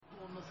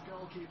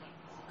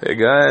Hey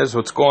guys,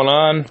 what's going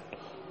on?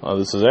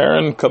 This is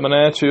Aaron coming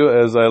at you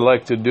as I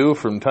like to do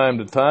from time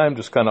to time,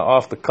 just kind of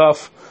off the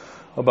cuff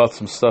about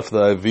some stuff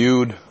that I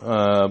viewed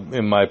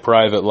in my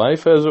private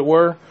life, as it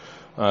were.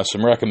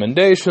 Some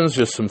recommendations,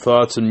 just some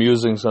thoughts and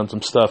musings on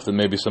some stuff that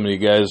maybe some of you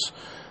guys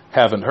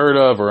haven't heard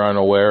of or aren't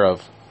aware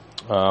of.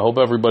 I hope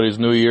everybody's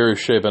new year is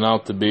shaping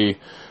out to be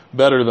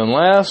better than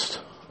last.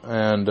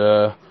 And,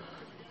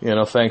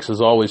 thanks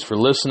as always for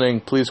listening.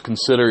 Please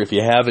consider, if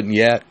you haven't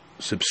yet,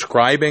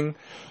 subscribing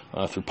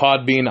through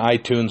Podbean,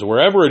 iTunes,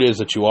 wherever it is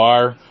that you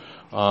are.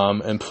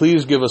 And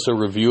please give us a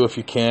review if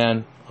you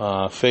can.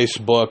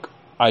 Facebook,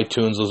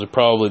 iTunes, those are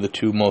probably the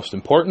two most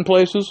important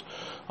places.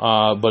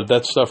 But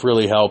that stuff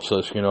really helps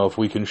us. If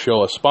we can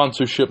show a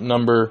sponsorship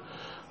number,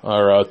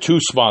 or two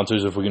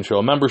sponsors, if we can show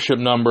a membership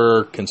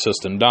number,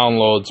 consistent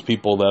downloads,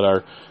 people that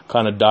are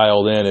kind of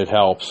dialed in, it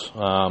helps.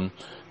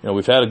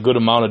 We've had a good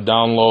amount of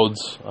downloads,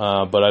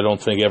 but I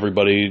don't think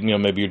everybody,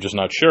 maybe you're just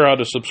not sure how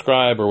to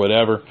subscribe or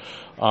whatever.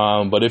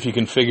 But if you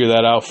can figure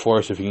that out for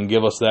us, if you can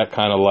give us that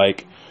kind of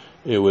like,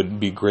 it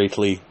would be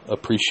greatly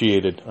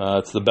appreciated.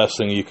 It's the best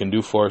thing you can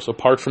do for us,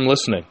 apart from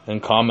listening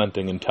and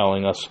commenting and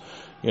telling us,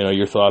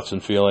 your thoughts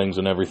and feelings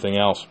and everything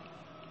else.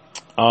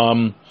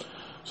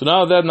 So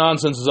now that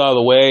nonsense is out of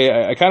the way,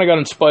 I kind of got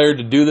inspired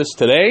to do this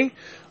today.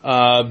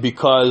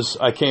 Because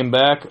I came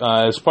back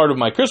as part of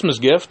my Christmas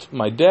gift.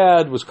 My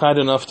dad was kind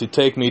enough to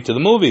take me to the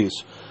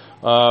movies.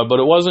 But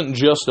it wasn't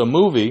just a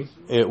movie.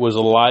 It was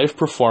a live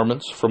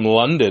performance from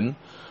London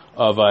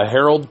of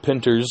Harold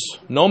Pinter's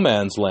No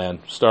Man's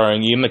Land,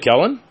 starring Ian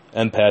McKellen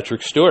and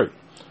Patrick Stewart.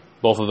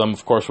 Both of them,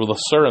 of course, with a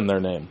Sir in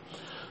their name.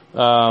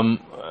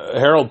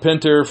 Harold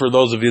Pinter, for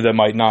those of you that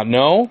might not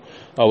know,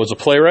 was a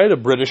playwright, a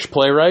British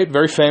playwright,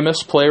 very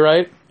famous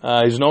playwright.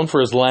 He's known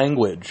for his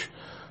language.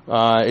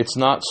 It's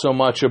not so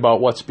much about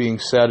what's being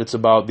said, it's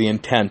about the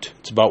intent.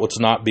 It's about what's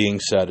not being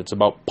said. It's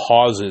about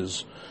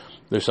pauses.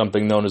 There's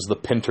something known as the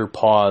Pinter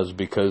pause,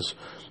 because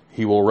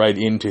he will write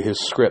into his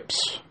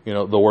scripts,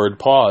 the word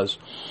pause.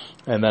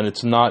 And then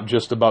it's not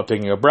just about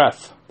taking a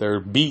breath. There are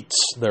beats,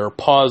 there are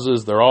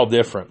pauses, they're all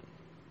different.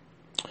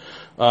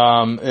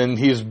 And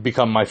he's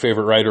become my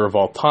favorite writer of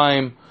all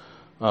time,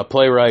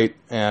 playwright,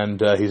 and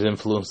he's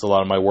influenced a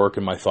lot of my work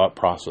and my thought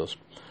process.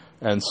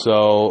 And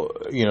so,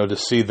 to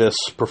see this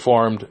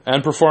performed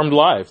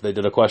live. They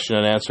did a question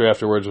and answer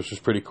afterwards, which was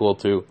pretty cool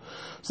too.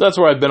 So that's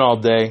where I've been all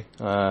day,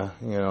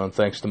 and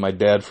thanks to my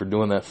dad for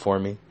doing that for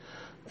me.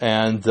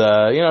 And,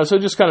 so it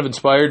just kind of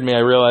inspired me. I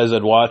realized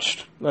I've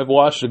watched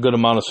a good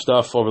amount of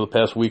stuff over the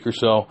past week or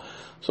so.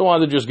 So I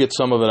wanted to just get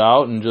some of it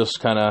out and just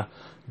kind of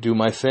do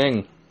my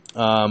thing.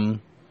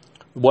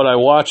 What I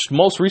watched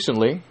most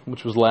recently,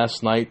 which was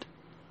last night,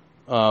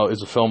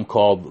 is a film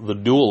called The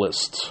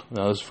Duelists.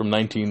 Now, this is from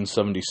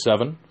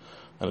 1977,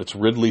 and it's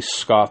Ridley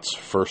Scott's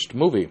first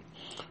movie,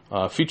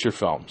 feature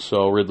film.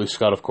 So Ridley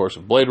Scott, of course,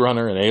 of Blade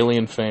Runner and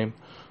Alien fame,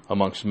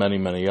 amongst many,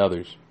 many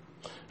others.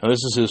 And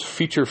this is his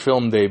feature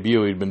film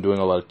debut. He'd been doing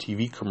a lot of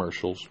TV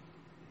commercials,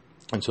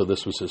 and so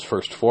this was his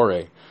first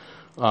foray.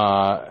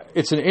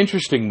 It's an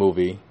interesting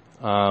movie.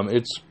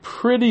 It's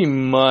pretty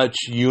much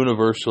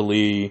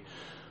universally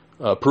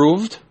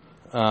approved.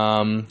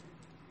 I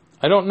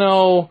don't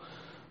know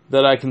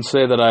that I can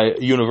say that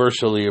I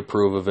universally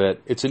approve of it.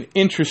 It's an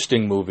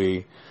interesting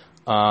movie.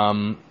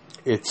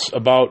 It's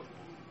about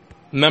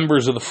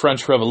members of the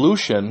French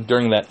Revolution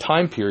during that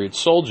time period,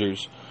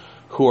 soldiers,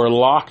 who are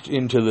locked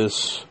into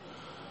this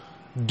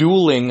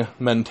dueling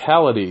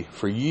mentality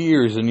for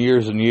years and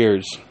years and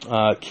years.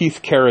 Keith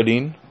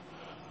Carradine,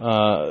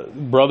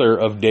 brother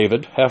of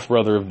David,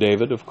 half-brother of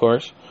David, of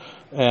course,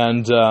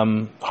 and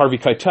Harvey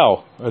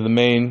Keitel are the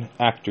main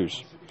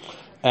actors.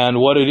 And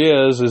what it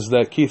is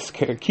that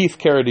Keith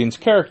Carradine's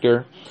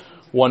character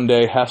one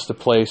day has to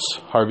place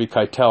Harvey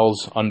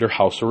Keitel's under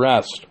house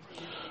arrest.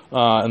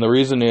 And the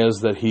reason is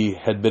that he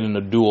had been in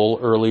a duel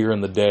earlier in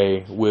the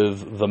day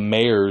with the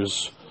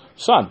mayor's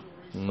son.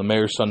 And the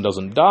mayor's son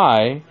doesn't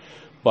die,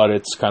 but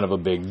it's kind of a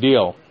big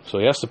deal. So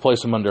he has to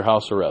place him under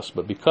house arrest.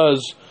 But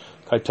because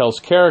Keitel's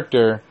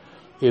character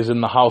is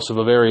in the house of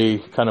a very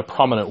kind of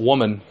prominent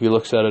woman, he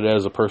looks at it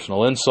as a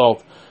personal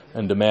insult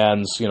and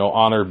demands,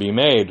 honor be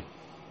made.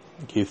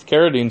 Keith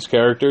Carradine's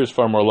character is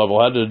far more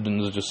level-headed and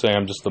is just saying,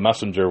 I'm just the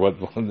messenger. I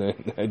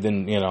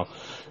didn't,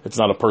 it's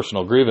not a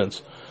personal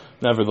grievance.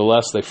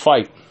 Nevertheless, they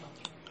fight,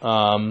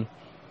 but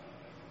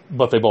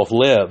they both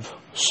live.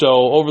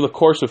 So over the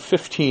course of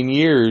 15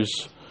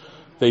 years,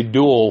 they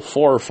duel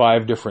 4 or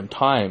 5 different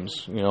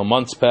times.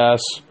 Months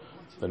pass,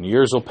 then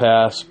years will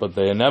pass, but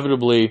they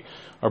inevitably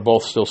are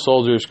both still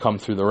soldiers, come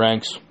through the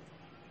ranks,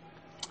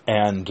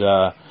 and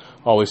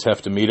always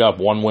have to meet up.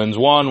 One wins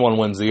one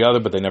wins the other,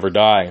 but they never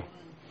die.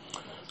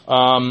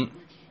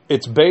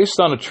 It's based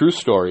on a true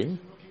story.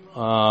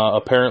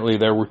 Apparently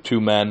there were 2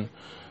 men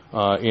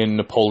in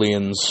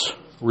Napoleon's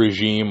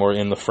regime, or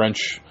in the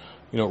French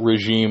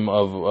regime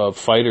of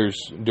fighters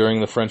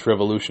during the French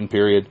Revolution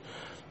period,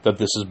 that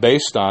this is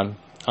based on.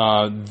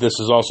 This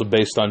is also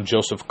based on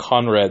Joseph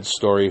Conrad's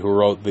story, who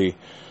wrote the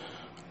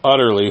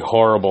utterly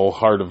horrible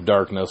Heart of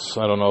Darkness.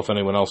 I don't know if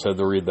anyone else had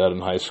to read that in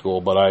high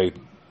school, but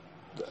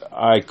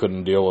I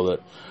couldn't deal with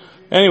it.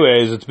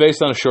 Anyways, it's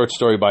based on a short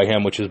story by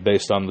him, which is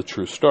based on the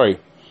true story.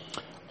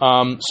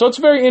 So it's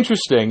very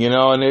interesting,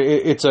 and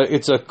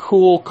it's a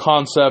cool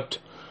concept.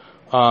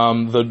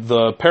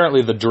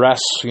 Apparently the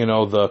dress,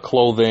 the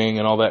clothing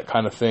and all that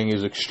kind of thing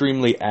is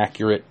extremely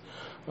accurate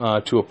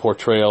to a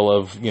portrayal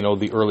of,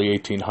 the early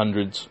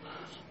 1800s.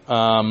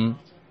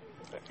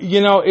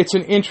 It's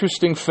an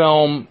interesting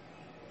film.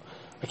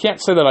 I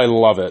can't say that I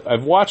love it.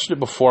 I've watched it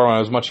before when I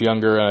was much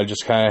younger, and I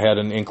just kind of had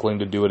an inkling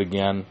to do it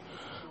again.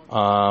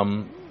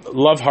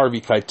 Love Harvey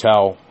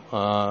Keitel,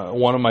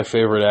 one of my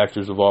favorite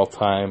actors of all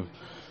time.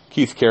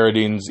 Keith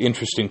Carradine's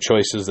interesting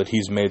choices that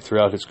he's made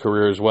throughout his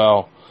career as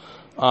well.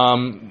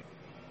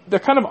 They're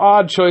kind of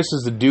odd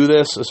choices to do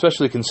this,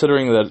 especially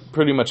considering that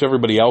pretty much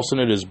everybody else in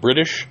it is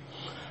British.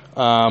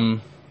 So,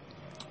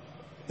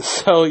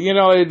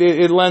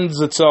 it lends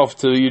itself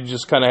to you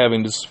just kind of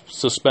having to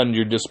suspend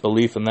your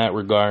disbelief in that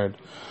regard.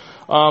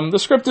 The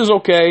script is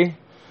okay.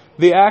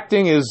 The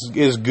acting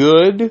is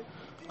good.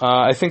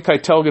 I think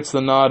Keitel gets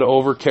the nod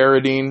over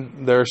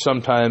Carradine. There are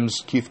sometimes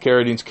Keith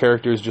Carradine's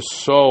character is just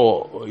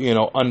so,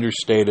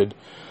 understated.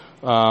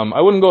 I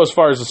wouldn't go as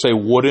far as to say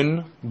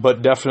wooden,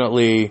 but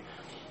definitely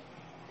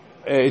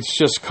it's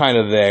just kind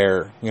of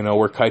there,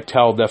 where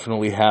Keitel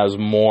definitely has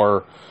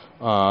more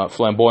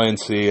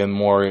flamboyancy and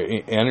more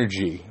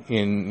energy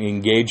in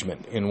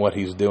engagement in what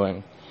he's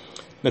doing.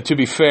 Now, to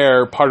be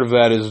fair, part of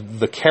that is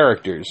the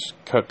characters.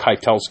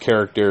 Keitel's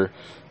character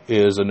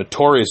is a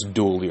notorious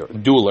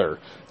dueler,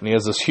 and he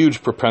has this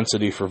huge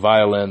propensity for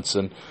violence,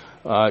 and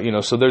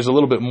so there's a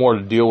little bit more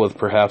to deal with,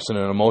 perhaps, in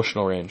an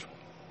emotional range.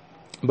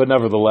 But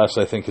nevertheless,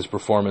 I think his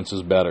performance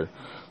is better.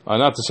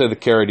 Not to say that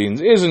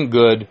Carradine's isn't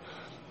good,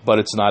 but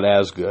it's not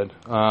as good.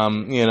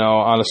 On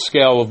a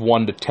scale of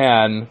 1 to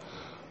 10,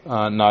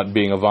 not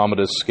being a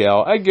vomitous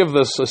scale, I give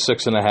this a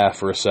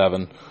 6.5 or a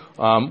 7.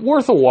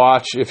 Worth a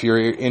watch if you're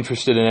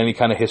interested in any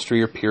kind of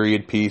history or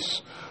period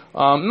piece.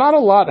 Not a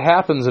lot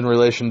happens in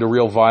relation to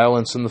real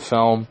violence in the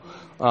film.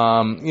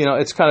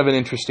 It's kind of an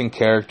interesting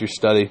character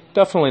study.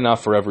 Definitely not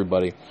for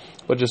everybody,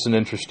 but just an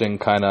interesting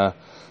kind of,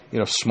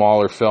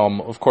 smaller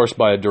film, of course,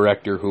 by a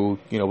director who,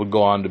 would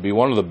go on to be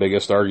one of the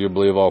biggest,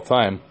 arguably, of all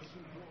time.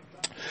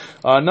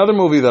 Another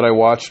movie that I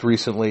watched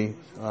recently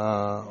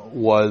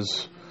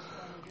was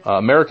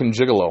American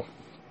Gigolo.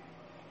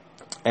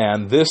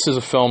 And this is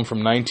a film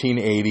from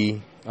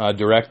 1980,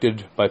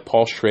 directed by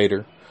Paul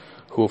Schrader,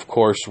 who, of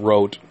course,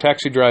 wrote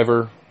Taxi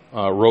Driver,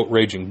 wrote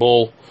Raging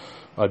Bull,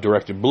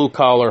 directed Blue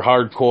Collar,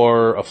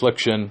 Hardcore,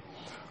 Affliction.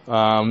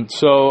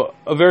 So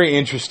a very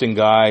interesting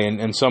guy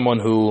and someone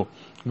who,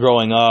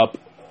 growing up,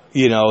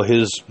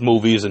 his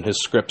movies and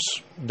his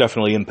scripts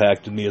definitely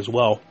impacted me as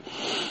well.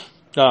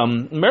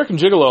 American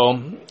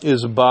Gigolo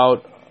is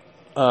about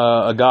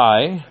a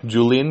guy,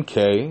 Julian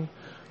Kay,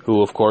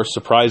 who, of course,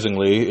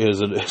 surprisingly,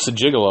 is a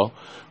gigolo,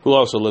 who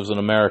also lives in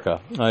America.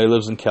 He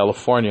lives in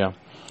California.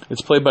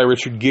 It's played by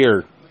Richard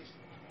Gere,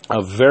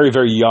 a very,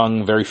 very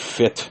young, very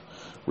fit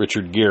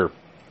Richard Gere.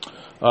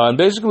 And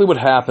basically what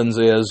happens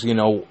is,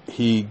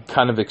 he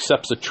kind of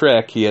accepts a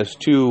trick. He has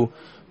two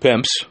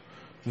pimps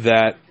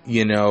that,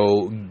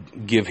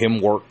 give him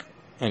work,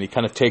 and he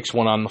kind of takes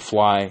one on the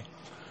fly.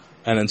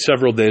 And then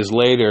several days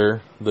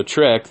later, the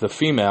trick, the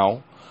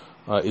female,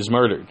 is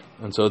murdered.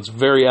 And so it's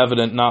very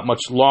evident not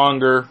much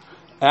longer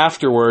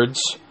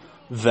afterwards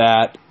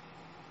that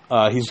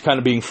he's kind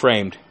of being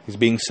framed. He's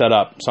being set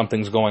up.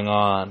 Something's going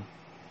on.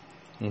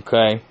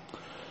 Okay?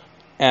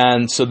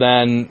 And so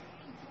then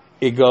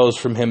it goes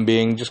from him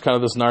being just kind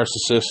of this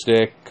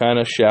narcissistic, kind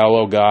of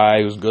shallow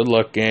guy who's good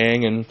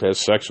looking and has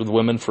sex with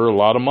women for a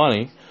lot of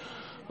money,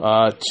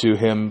 to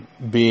him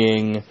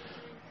being,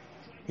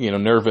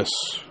 nervous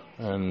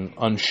and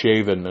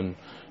unshaven and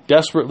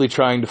desperately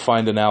trying to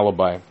find an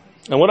alibi.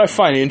 And what I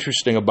find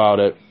interesting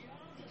about it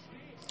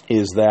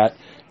is that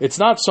it's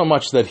not so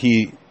much that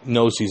he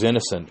knows he's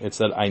innocent, it's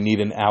that I need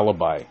an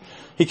alibi.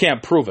 He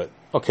can't prove it.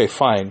 Okay,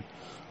 fine.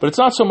 But it's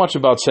not so much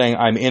about saying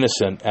I'm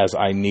innocent as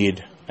I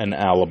need an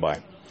alibi.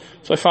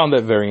 So I found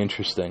that very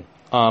interesting.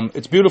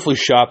 It's beautifully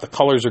shot. The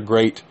colors are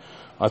great.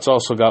 It's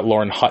also got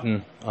Lauren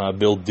Hutton,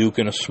 Bill Duke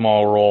in a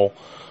small role.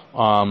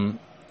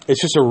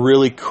 It's just a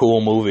really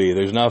cool movie.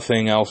 There's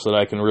nothing else that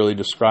I can really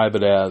describe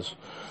it as.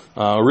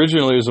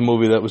 Originally, it was a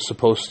movie that was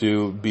supposed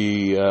to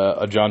be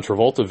a John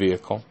Travolta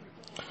vehicle,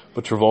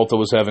 but Travolta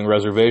was having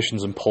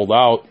reservations and pulled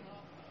out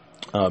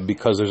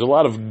because there's a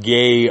lot of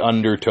gay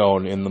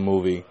undertone in the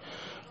movie.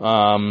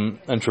 And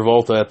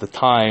Travolta at the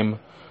time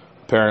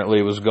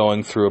apparently was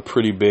going through a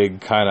pretty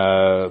big kind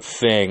of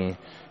thing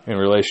in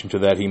relation to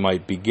that he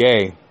might be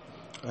gay.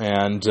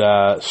 And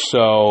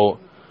so,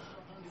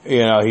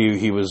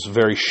 he was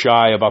very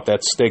shy about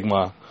that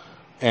stigma.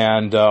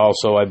 And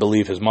also, I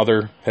believe his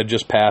mother had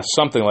just passed,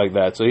 something like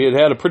that. So he had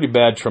had a pretty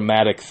bad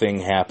traumatic thing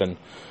happen,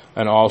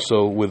 and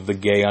also with the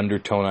gay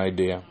undertone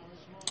idea.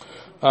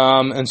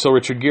 And so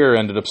Richard Gere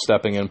ended up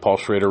stepping in. Paul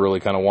Schrader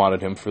really kind of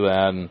wanted him for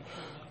that and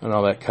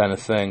all that kind of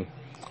thing.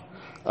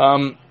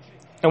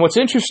 And what's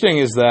interesting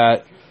is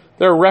that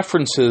there are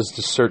references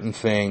to certain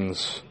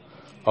things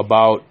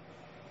about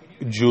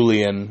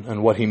Julian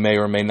and what he may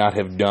or may not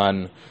have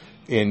done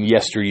in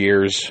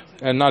yesteryears,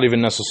 and not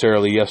even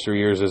necessarily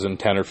yesteryears as in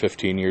 10 or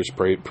 15 years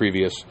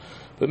previous,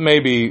 but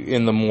maybe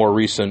in the more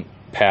recent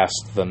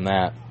past than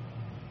that.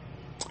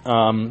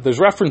 There's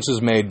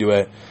references made to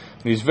it,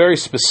 and he's very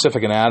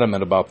specific and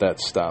adamant about that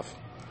stuff.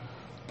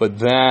 But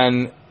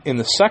then, in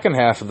the second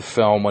half of the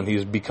film, when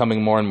he's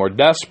becoming more and more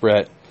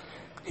desperate,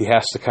 he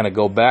has to kind of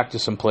go back to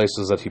some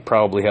places that he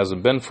probably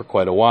hasn't been for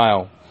quite a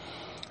while.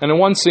 And in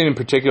one scene in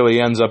particular,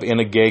 he ends up in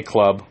a gay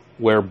club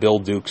where Bill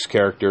Duke's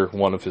character,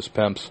 one of his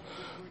pimps,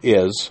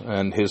 is,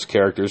 and his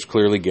character is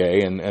clearly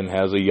gay and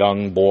has a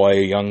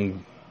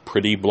young,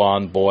 pretty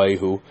blonde boy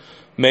who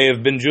may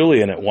have been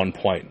Julian at one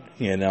point,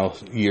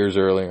 years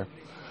earlier.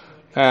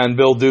 And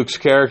Bill Duke's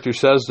character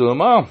says to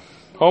him, "Oh,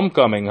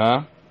 homecoming,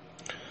 huh?"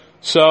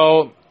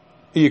 So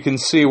you can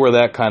see where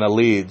that kind of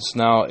leads.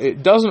 Now,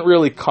 it doesn't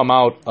really come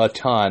out a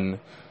ton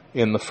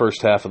in the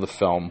first half of the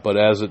film, but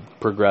as it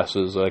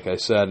progresses, like I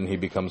said, and he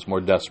becomes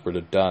more desperate,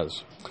 it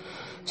does.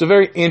 It's a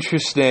very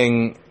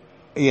interesting,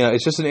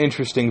 it's just an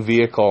interesting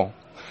vehicle.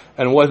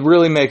 And what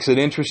really makes it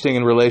interesting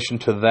in relation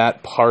to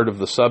that part of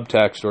the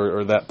subtext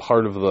or that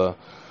part of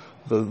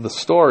the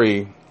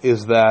story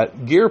is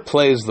that Gere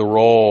plays the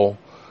role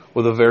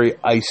with a very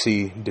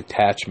icy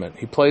detachment.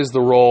 He plays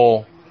the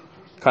role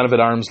kind of at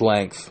arm's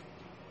length.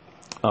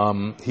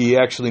 He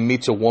actually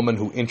meets a woman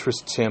who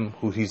interests him,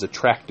 who he's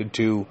attracted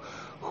to,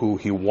 who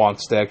he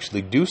wants to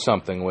actually do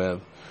something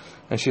with.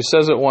 And she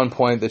says at one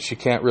point that she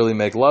can't really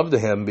make love to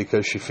him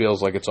because she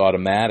feels like it's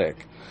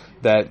automatic.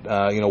 That,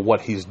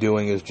 what he's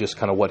doing is just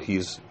kind of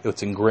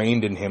it's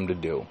ingrained in him to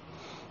do.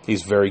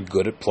 He's very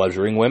good at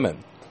pleasuring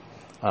women.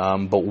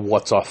 But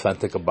what's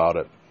authentic about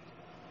it?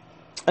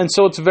 And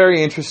so it's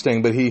very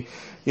interesting, but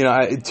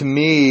to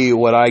me,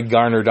 what I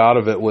garnered out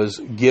of it was,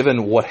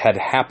 given what had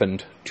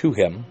happened to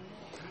him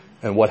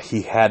and what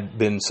he had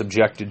been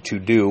subjected to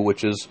do,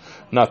 which is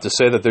not to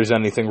say that there's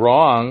anything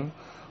wrong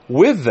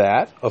with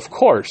that, of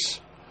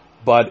course,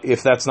 but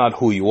if that's not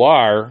who you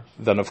are,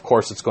 then of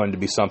course it's going to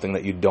be something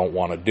that you don't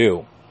want to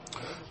do.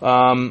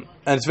 And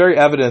it's very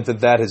evident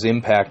that has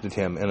impacted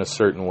him in a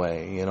certain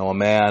way.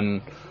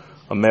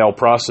 A male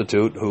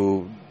prostitute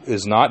who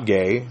is not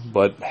gay,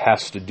 but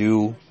has to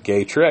do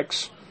gay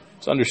tricks,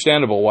 it's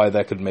understandable why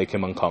that could make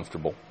him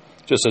uncomfortable.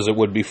 Just as it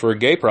would be for a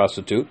gay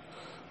prostitute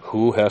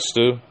who has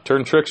to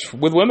turn tricks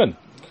with women.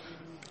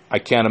 I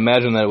can't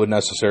imagine that it would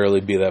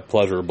necessarily be that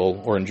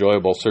pleasurable or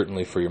enjoyable,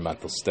 certainly for your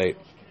mental state.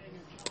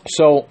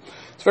 So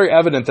it's very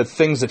evident that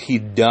things that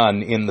he'd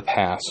done in the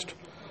past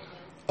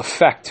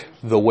affect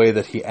the way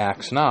that he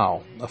acts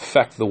now,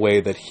 affect the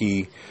way that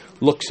he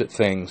looks at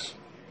things.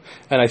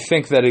 And I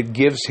think that it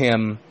gives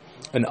him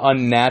an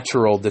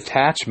unnatural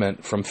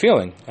detachment from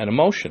feeling and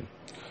emotion.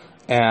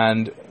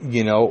 And,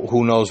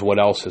 who knows what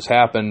else has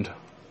happened.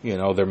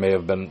 There may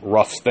have been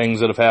rough things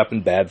that have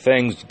happened, bad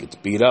things, he gets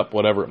beat up,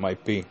 whatever it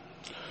might be.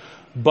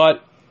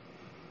 But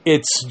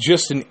it's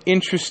just an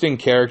interesting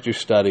character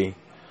study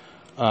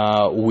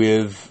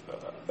with,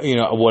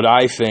 what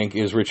I think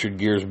is Richard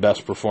Gere's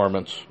best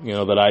performance,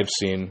 that I've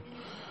seen.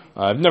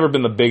 I've never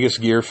been the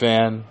biggest Gere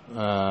fan.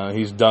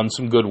 He's done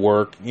some good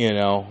work,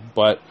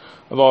 but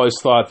I've always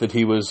thought that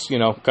he was,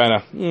 kind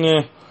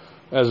of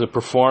as a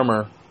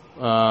performer.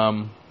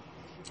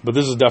 But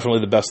this is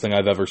definitely the best thing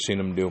I've ever seen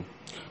him do.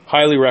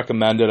 Highly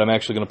recommend it. I'm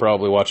actually going to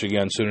probably watch it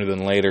again sooner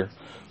than later.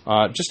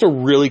 Just a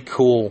really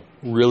cool,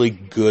 really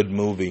good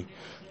movie.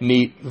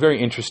 Neat,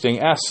 very interesting.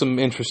 Asked some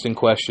interesting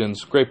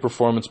questions. Great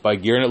performance by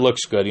Gere, and it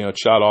looks good.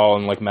 It's shot all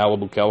in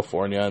Malibu,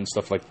 California, and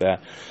stuff like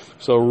that.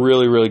 So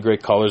really, really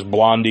great colors.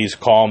 Blondie's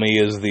 "Call Me"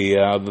 is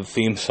the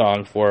theme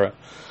song for it.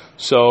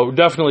 So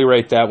definitely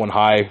rate that one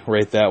high.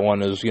 Rate that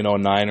one as a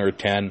 9 or a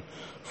 10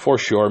 for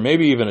sure.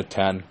 Maybe even a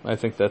 10. I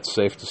think that's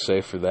safe to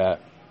say for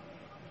that.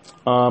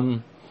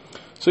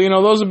 So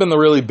those have been the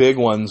really big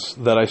ones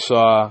that I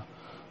saw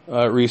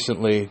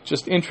recently.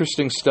 Just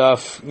interesting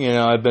stuff.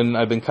 I've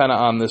been kind of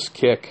on this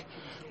kick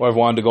where I've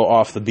wanted to go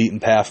off the beaten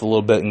path a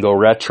little bit and go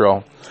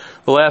retro.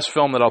 The last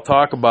film that I'll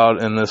talk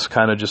about in this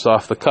kind of just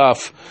off the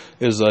cuff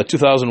is a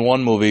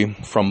 2001 movie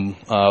from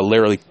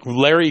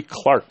Larry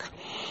Clark.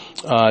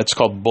 It's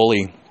called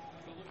Bully.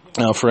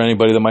 For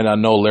anybody that might not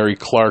know, Larry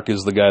Clark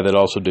is the guy that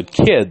also did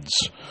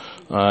Kids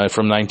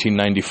from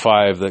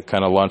 1995 that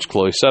kind of launched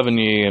Chloe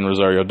Sevigny and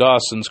Rosario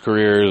Dawson's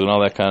careers and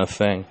all that kind of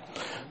thing.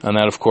 And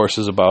that, of course,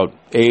 is about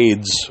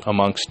AIDS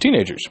amongst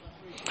teenagers.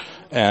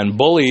 And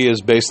Bully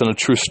is based on a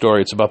true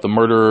story. It's about the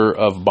murder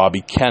of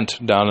Bobby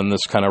Kent down in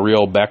this kind of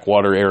real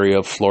backwater area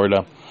of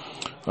Florida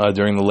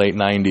during the late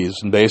 90s.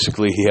 And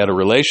basically, he had a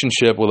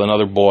relationship with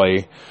another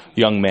boy,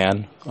 young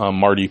man,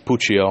 Marty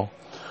Puccio,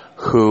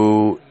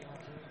 who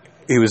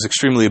he was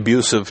extremely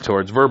abusive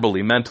towards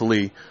verbally,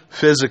 mentally,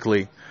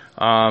 physically,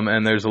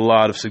 and there's a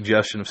lot of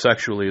suggestion of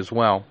sexually as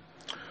well.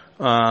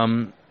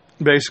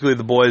 Basically,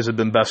 the boys had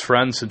been best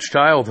friends since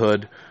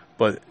childhood,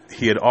 but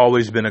he had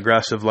always been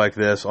aggressive like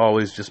this,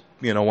 always just,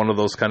 one of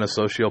those kind of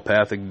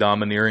sociopathic,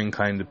 domineering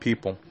kind of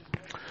people.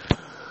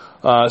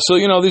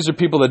 So, these are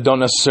people that don't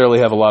necessarily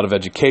have a lot of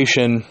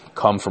education,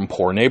 come from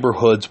poor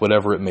neighborhoods,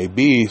 whatever it may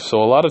be. So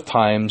a lot of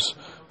times,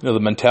 the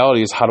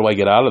mentality is, how do I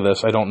get out of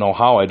this? I don't know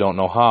how.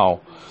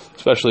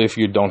 Especially if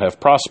you don't have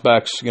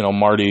prospects.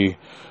 Marty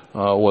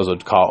was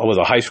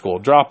a high school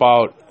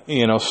dropout,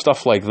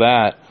 stuff like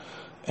that.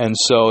 And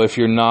so if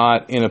you're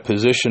not in a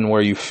position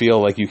where you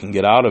feel like you can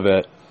get out of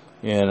it,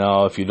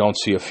 if you don't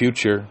see a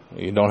future,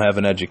 you don't have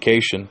an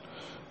education,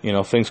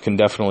 things can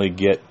definitely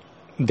get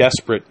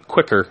desperate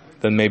quicker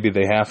than maybe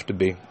they have to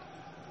be.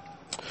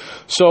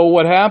 So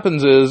what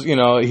happens is,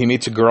 he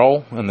meets a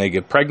girl and they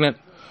get pregnant.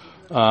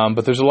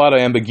 But there's a lot of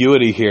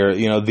ambiguity here.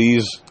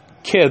 These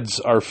kids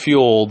are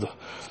fueled,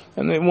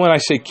 and when I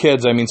say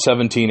kids, I mean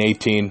 17,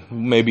 18,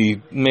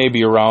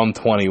 maybe around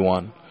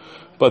 21.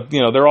 But,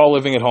 they're all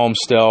living at home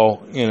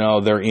still.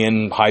 They're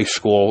in high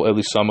school, at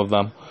least some of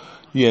them.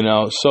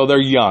 So they're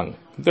young.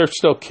 They're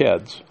still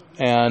kids.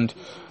 And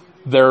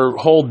their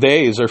whole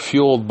days are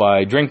fueled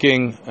by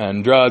drinking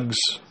and drugs,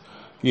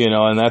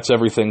 and that's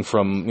everything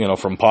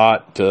from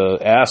pot to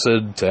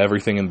acid to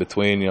everything in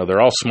between.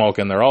 They're all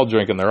smoking, they're all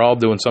drinking, they're all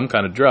doing some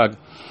kind of drug,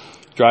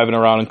 driving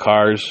around in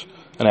cars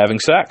and having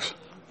sex.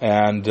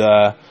 And,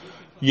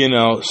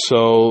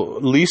 so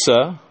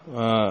Lisa,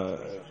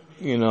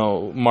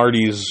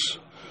 Marty's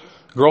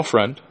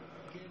girlfriend,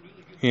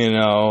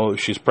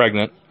 she's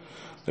pregnant.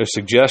 There's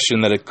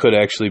suggestion that it could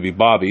actually be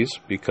Bobby's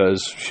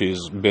because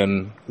she's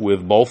been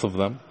with both of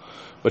them,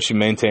 but she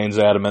maintains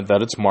adamant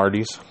that it's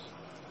Marty's.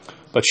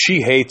 But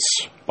she hates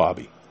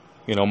Bobby.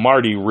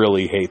 Marty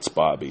really hates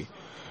Bobby,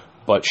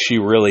 but she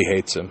really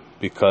hates him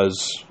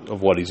because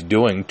of what he's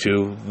doing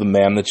to the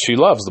man that she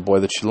loves, the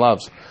boy that she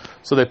loves.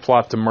 So they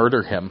plot to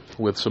murder him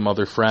with some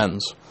other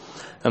friends.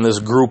 And this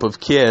group of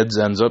kids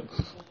ends up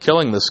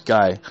killing this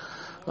guy.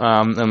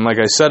 And like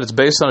I said, it's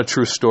based on a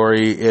true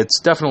story.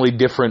 It's definitely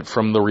different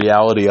from the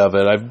reality of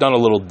it. I've done a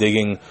little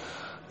digging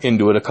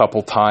into it a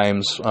couple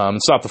times.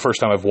 It's not the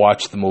first time I've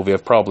watched the movie.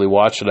 I've probably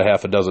watched it a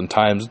half a dozen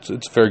times.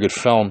 It's a very good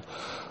film.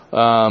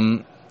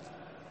 And,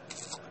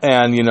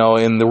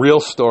 in the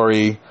real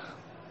story,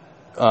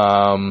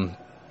 Bobby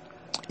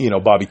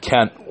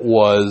Kent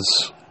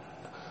was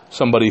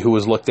somebody who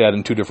was looked at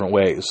in two different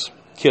ways.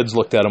 Kids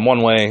looked at him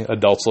one way,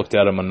 adults looked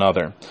at him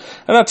another. And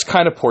that's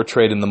kind of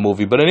portrayed in the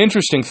movie. But an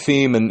interesting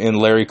theme in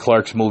Larry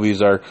Clark's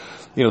movies are,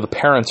 the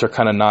parents are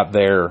kind of not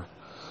there.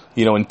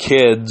 In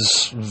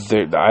kids,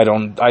 I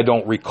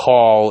don't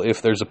recall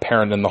if there's a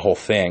parent in the whole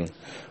thing.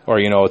 Or,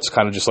 it's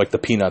kind of just like the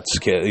Peanuts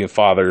kid,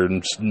 father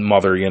and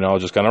mother,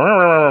 just kind of,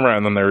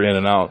 and then they're in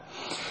and out.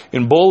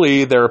 In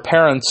Bully, there are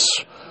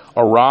parents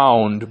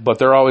around, but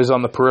they're always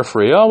on the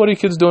periphery. Oh, what are you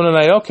kids doing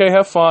tonight? Okay,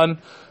 have fun.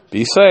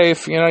 Be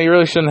safe. You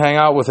really shouldn't hang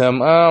out with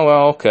him. Oh,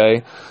 well,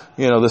 okay.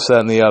 This, that,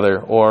 and the other.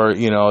 Or,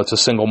 it's a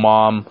single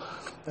mom,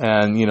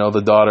 and,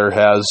 the daughter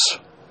has,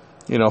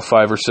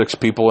 5 or 6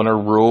 people in her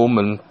room,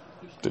 and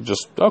they're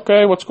just,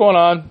 okay, what's going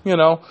on,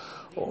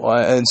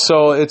 And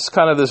so it's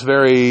kind of this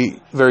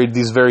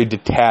these very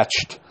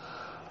detached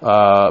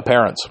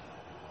parents.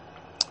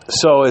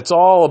 So it's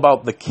all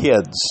about the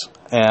kids,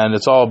 and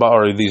it's all about,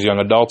 or these young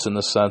adults in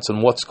this sense,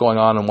 and what's going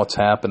on and what's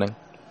happening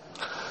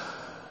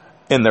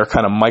in their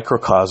kind of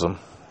microcosm.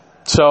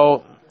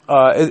 So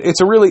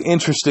it's a really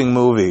interesting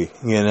movie.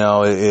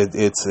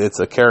 It's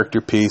a character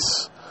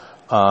piece.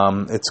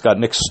 It's got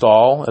Nick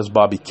Stahl as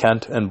Bobby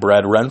Kent and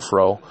Brad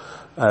Renfro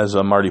as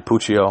Marty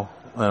Puccio.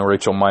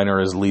 Rachel Miner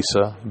as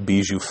Lisa.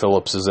 Bijou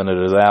Phillips is in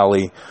it as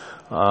Allie.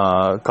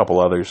 A couple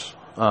others.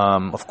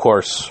 Of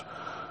course,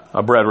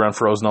 Brad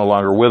Renfro is no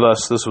longer with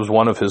us. This was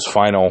one of his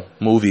final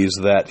movies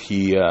that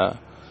he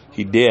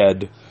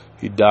did.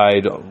 He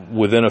died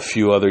within a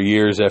few other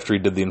years after he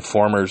did The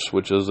Informers,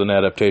 which is an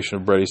adaptation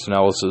of Bret Easton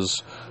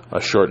Ellis's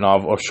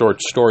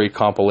short story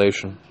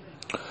compilation.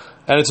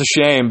 And it's a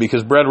shame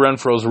because Brad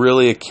Renfro is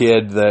really a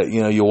kid that,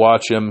 you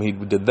watch him, he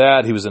did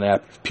that, he was an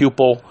apt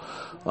pupil,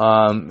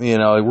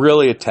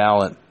 really a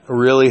talent,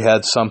 really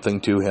had something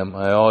to him.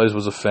 I always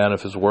was a fan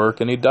of his work,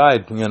 and he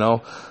died,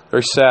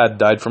 very sad,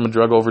 died from a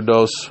drug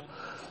overdose,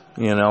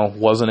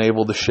 wasn't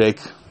able to shake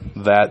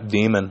that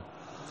demon.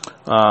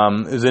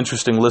 It was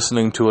interesting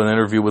listening to an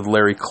interview with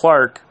Larry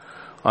Clark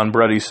on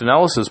Bret Easton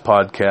Ellis's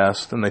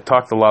podcast, and they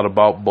talked a lot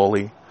about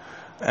Bully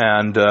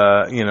and,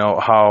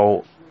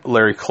 how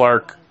Larry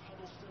Clark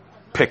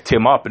picked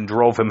him up and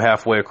drove him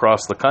halfway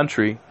across the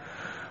country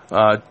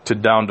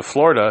down to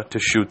Florida to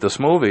shoot this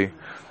movie.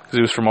 Because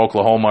he was from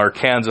Oklahoma or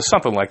Kansas,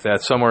 something like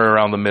that, somewhere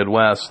around the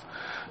Midwest.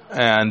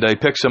 And he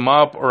picks him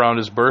up around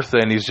his birthday,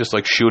 and he's just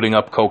like shooting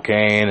up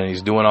cocaine, and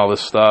he's doing all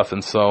this stuff.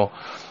 And so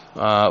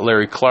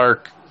Larry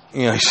Clark,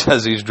 he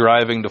says he's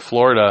driving to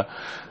Florida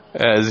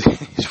as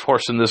he's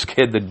forcing this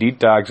kid to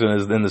detox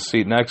in the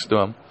seat next to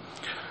him.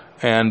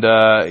 And,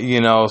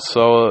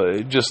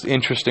 so just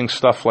interesting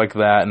stuff like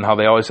that, and how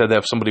they always had to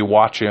have somebody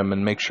watch him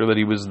and make sure that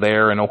he was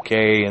there and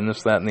okay and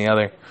this, that, and the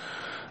other.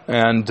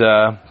 And,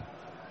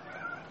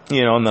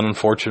 and then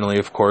unfortunately,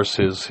 of course,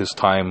 his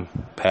time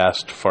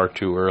passed far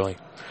too early.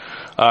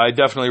 I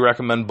definitely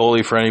recommend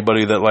Bully for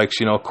anybody that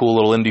likes, a cool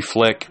little indie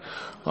flick,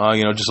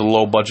 Just a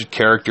low-budget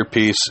character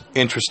piece,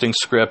 interesting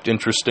script,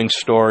 interesting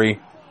story,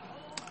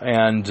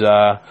 and,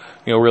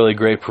 really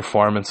great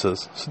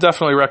performances. So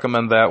definitely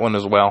recommend that one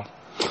as well.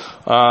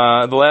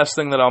 The last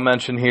thing that I'll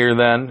mention here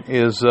then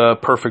is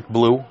Perfect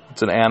Blue.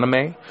 It's an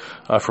anime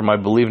from, I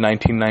believe,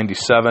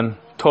 1997.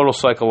 Total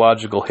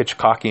psychological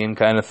Hitchcockian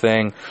kind of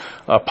thing.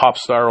 A pop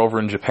star over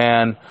in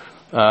Japan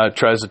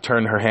tries to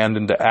turn her hand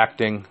into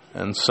acting,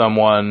 and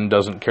someone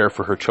doesn't care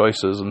for her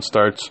choices and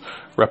starts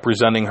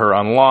representing her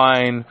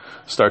online,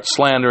 starts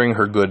slandering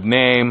her good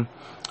name,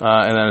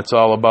 and then it's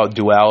all about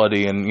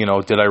duality and,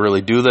 did I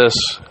really do this?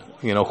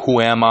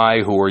 Who am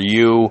I? Who are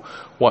you?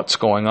 What's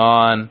going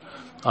on?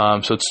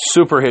 So it's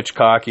super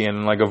Hitchcockian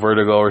in like a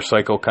Vertigo or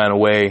Psycho kind of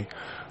way.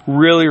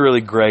 Really,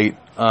 really great.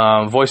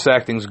 Voice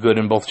acting's good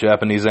in both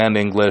Japanese and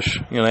English.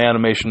 The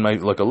animation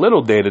might look a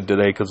little dated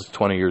today because it's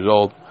 20 years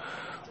old,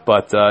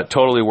 but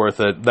totally worth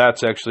it.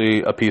 That's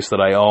actually a piece that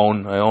I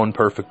own. I own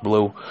Perfect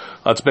Blue.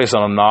 It's based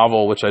on a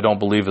novel, which I don't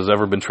believe has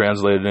ever been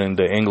translated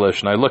into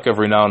English, and I look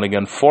every now and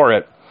again for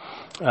it,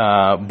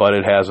 but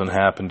it hasn't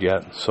happened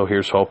yet. So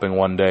here's hoping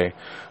one day.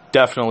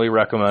 Definitely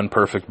recommend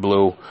Perfect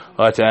Blue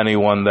to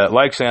anyone that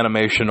likes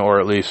animation or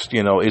at least,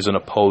 isn't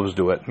opposed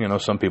to it.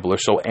 Some people are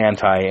so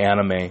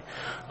anti-anime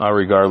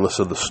regardless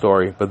of the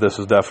story, but this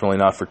is definitely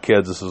not for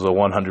kids. This is a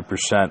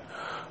 100%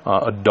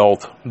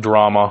 adult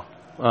drama,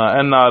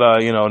 and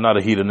not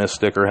a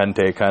hedonistic or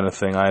hentai kind of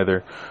thing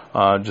either.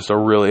 Just a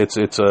really,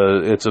 it's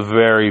a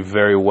very,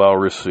 very well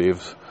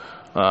received,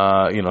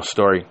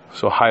 story.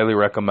 So highly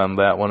recommend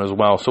that one as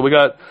well. So we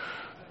got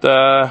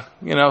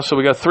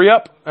we got 3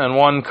 up and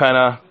 1 kind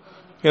of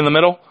in the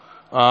middle.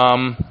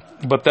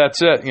 But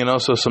that's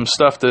it, so some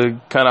stuff to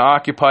kind of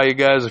occupy you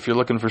guys if you're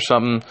looking for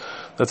something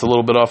that's a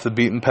little bit off the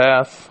beaten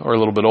path or a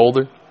little bit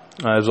older.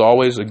 As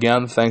always,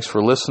 again, thanks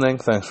for listening.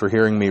 Thanks for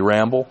hearing me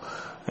ramble.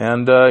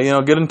 And,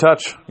 get in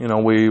touch.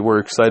 We're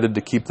excited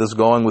to keep this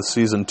going with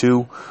Season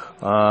 2,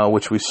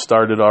 which we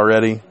started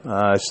already.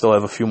 I still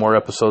have a few more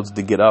episodes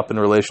to get up in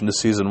relation to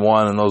Season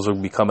 1, and those will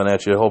be coming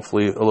at you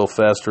hopefully a little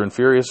faster and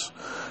furious.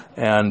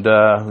 And,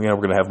 we're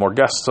going to have more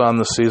guests on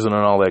this season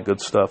and all that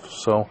good stuff.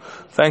 So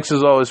thanks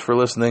as always for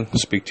listening.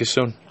 Speak to you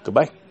soon.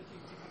 Goodbye.